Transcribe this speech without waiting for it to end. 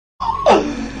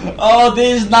Oh,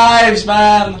 these knives,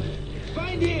 man!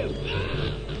 Find him!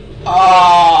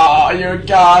 Oh, you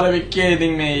gotta be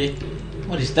kidding me!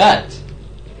 What is that?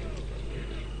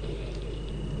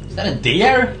 Is that a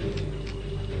deer?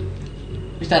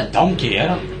 Is that a donkey? I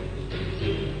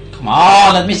don't... Come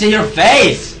on, let me see your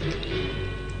face!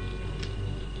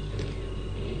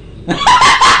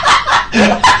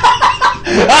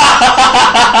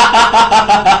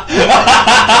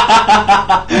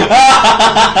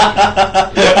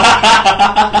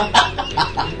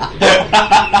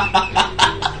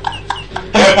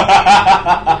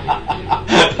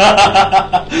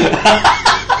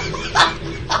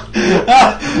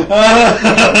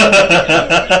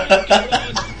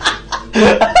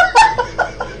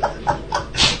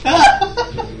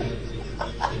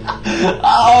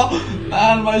 Oh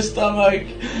man, my stomach.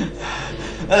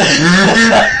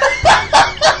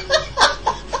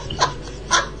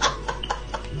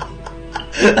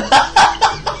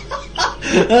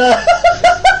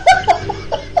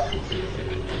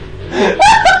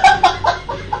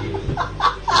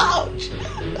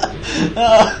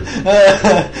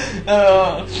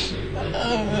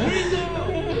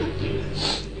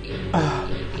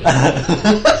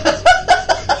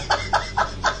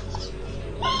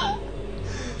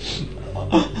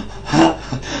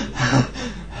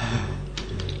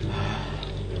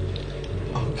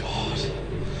 Oh God.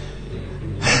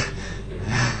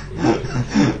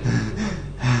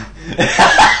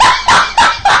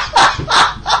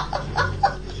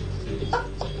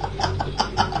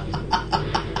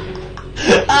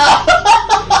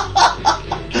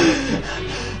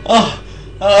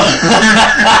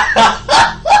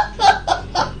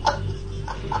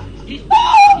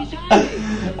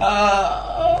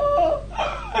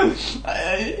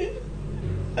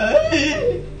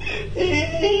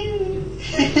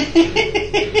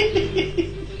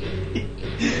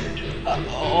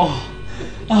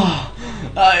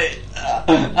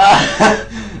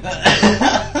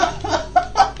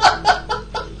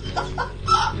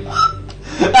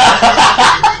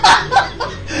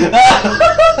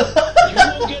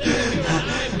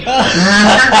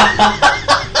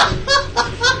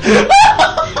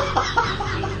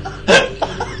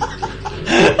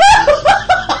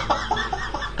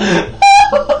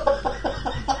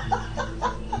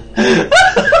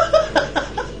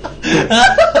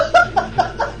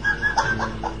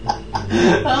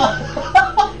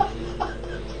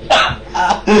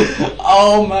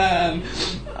 Oh man.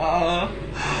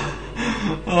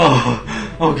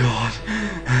 Oh God.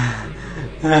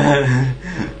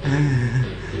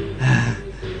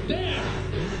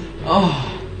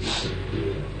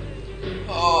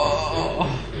 Oh,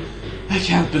 I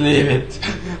can't believe it.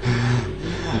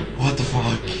 What the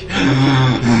fuck?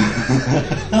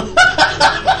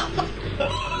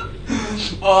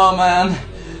 Oh man.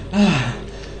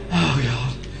 Oh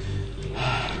God.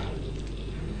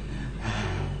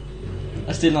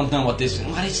 I still don't know what is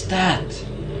that?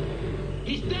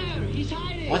 He's there! He's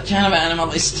hiding! What kind of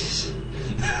animal is this?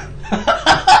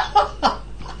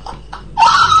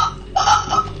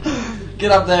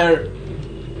 Get up there!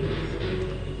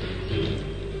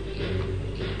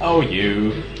 Oh,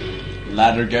 you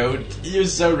Laddergoat, you're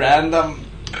so random.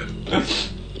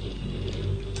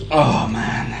 Oh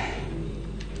man.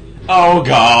 Oh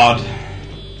God.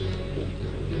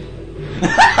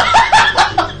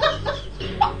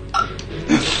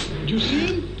 Did you see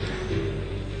him?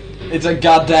 It's a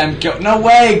goddamn goat. No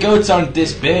way, goats aren't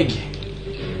this big.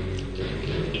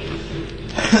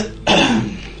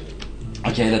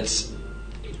 Okay, that's...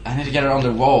 I need to get her on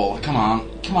the wall. Come on.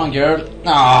 Come on, girl.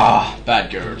 Ah, bad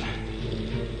girl.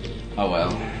 Oh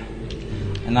well.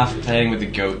 Enough playing with the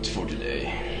goat for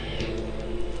today.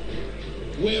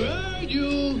 Where are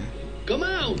you? Come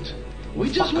out! We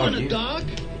What just fuck want are to you? talk.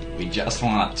 We just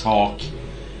wanna talk.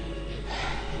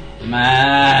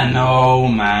 Man, oh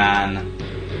man.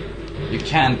 You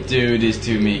can't do this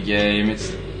to me, game.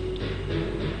 It's...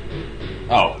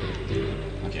 Oh.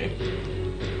 Okay.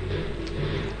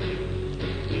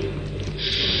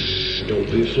 Shh, don't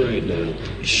be afraid now.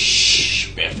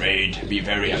 Shh, be afraid. Be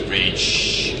very afraid.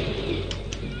 Shh.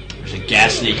 There's a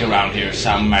gas leak around here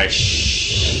somewhere.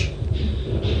 Shh.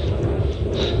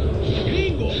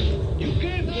 Gringo, you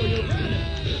came for your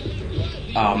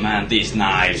friend. Oh man, these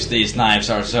knives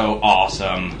are so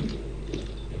awesome.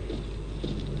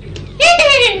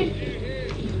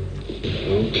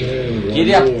 Okay,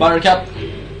 Giddy up, Buttercup.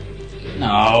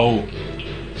 No.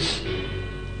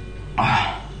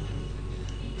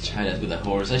 Try that with a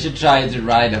horse. I should try to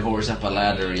ride a horse up a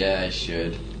ladder. Yeah, I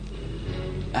should.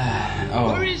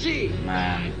 Oh, Where is he?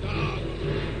 man.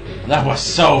 That was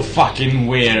so fucking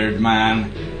weird,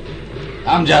 man.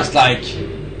 I'm just like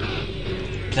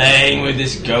playing with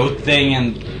this goat thing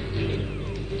and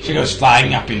she goes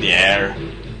flying up in the air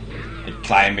and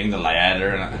climbing the ladder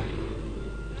and I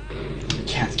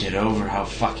can't get over how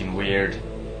fucking weird.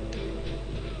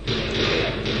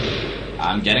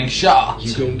 I'm getting shot.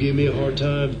 You gonna give me a hard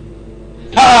time?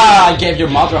 Ha! I gave your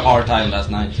mother a hard time last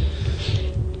night.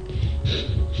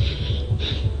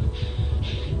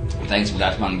 Thanks for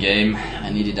that one game.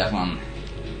 I needed that one.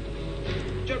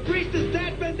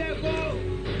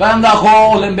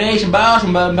 Pendejo, een beetje baas,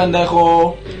 een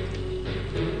pendejo.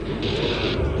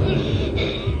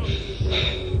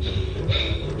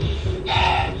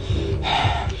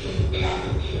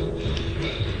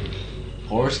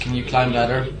 Horse, can you climb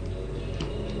ladder?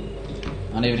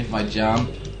 Not even if I jump.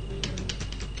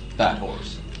 Bad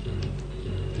horse.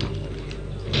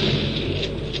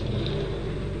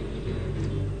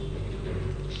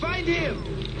 Find him!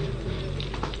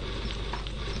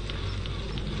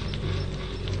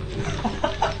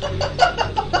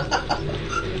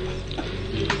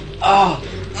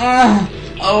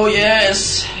 Oh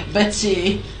yes,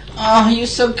 Betsy. Oh, you're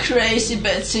so crazy,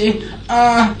 Betsy.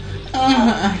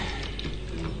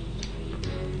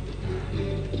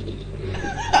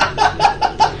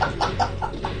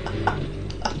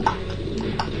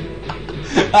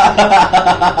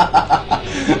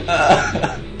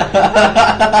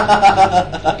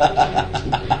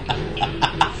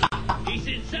 He's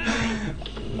inside!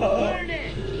 Burn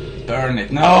it! Burn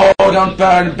it. No, don't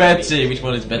burn Betsy. Which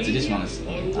one is Betsy? This one is... I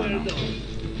don't know.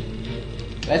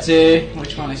 Betsy,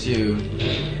 which one is you?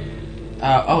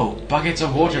 Oh, buckets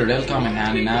of water. They'll come in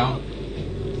handy now.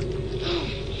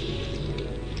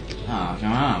 Oh,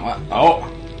 come on. What? Oh.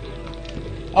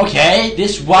 Okay,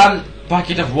 this one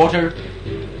bucket of water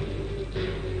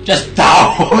just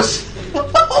douse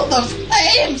all the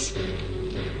flames.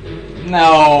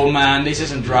 No, man, this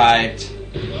isn't right.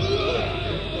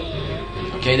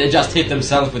 Okay, they just hit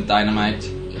themselves with dynamite.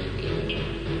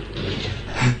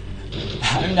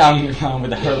 I'm the only one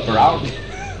with a herp around.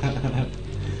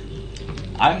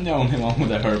 I'm the only one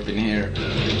with a herp in here.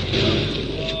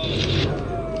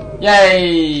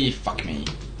 Yay! Fuck me.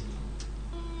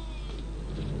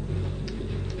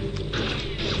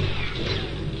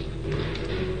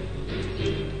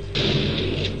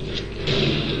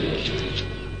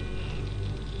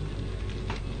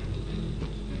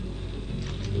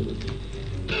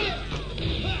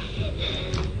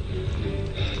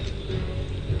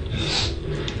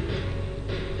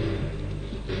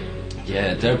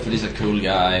 Yeah, Dopefish is a cool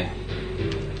guy.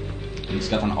 And he's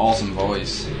got an awesome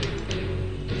voice.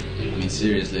 I mean,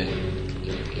 seriously.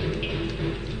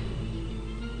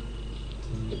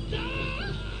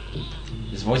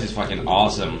 His voice is fucking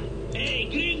awesome. Hey,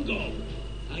 gringo!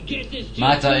 I guess this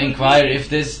Might I inquire if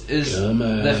this is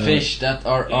the fish that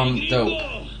are on dope?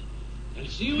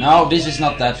 No, this is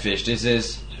not that fish. This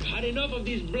is I've had enough of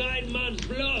this blind man's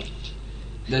bluff.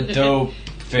 the dope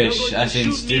fish, as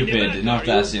in stupid, not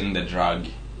as in the drug.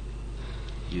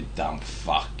 You dumb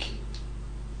fuck.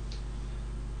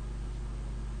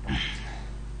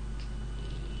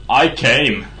 I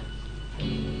came.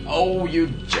 Oh, you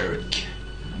jerk.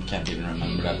 I can't even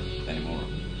remember that anymore.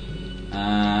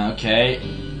 Okay.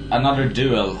 Another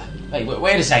duel.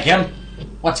 Wait a second.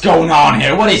 What's going on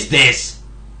here? What is this?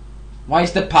 Why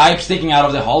is the pipe sticking out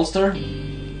of the holster?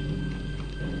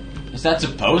 Is that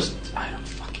supposed? I don't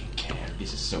fucking care.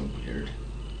 This is so weird.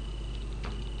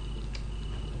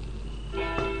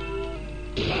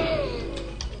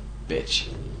 Bitch.